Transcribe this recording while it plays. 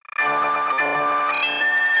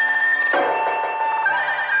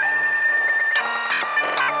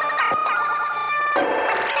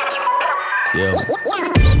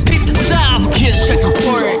Peep the style, the kids checking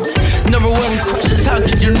for it. Number one questions, how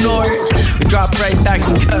could you ignore it? We drop right back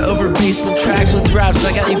and cut over basement tracks with raps.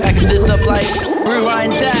 I got you backing this up like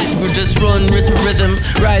rewind that. We're just rolling with the rhythm.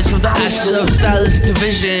 Rise from the ashes of stylistic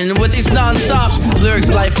division. With these non-stop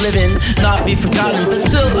lyrics, life living, not be forgotten, but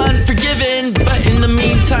still unforgiven. But in the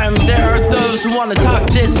meantime, there are those who wanna talk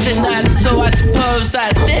this and that. So I suppose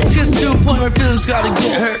that this gets to a point where feelings gotta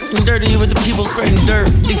get hurt and dirty with the people spreading dirt.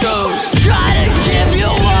 It goes. Try to give you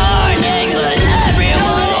warning, but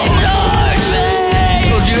everyone ignores me.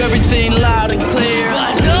 Told you everything loud and clear,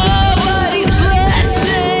 But nobody's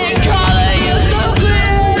listening, calling you so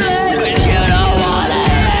clearly, but you don't wanna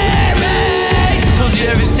hear me. told you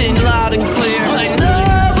everything loud and clear. But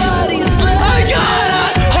nobody's I listening.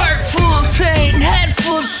 got a heart full of pain, head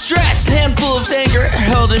full of stress, handful of anger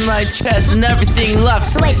held in my chest, and everything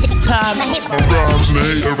left's a waste of time. I'm bound to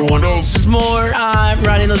hate everyone else. There's more. I'm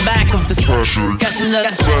riding the back of this Pressure. Guessing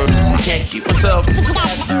that's I can't keep myself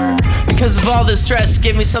together. Because of all this stress,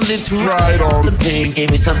 gave me something to Ride on. The pain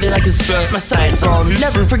gave me something I could set my sights on.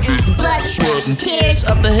 Never forget the blood, Sweat and tears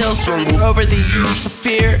up the hill, struggle over the years, the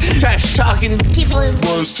fear, trash talking people who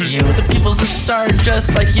was to you. The people who start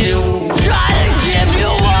just like you.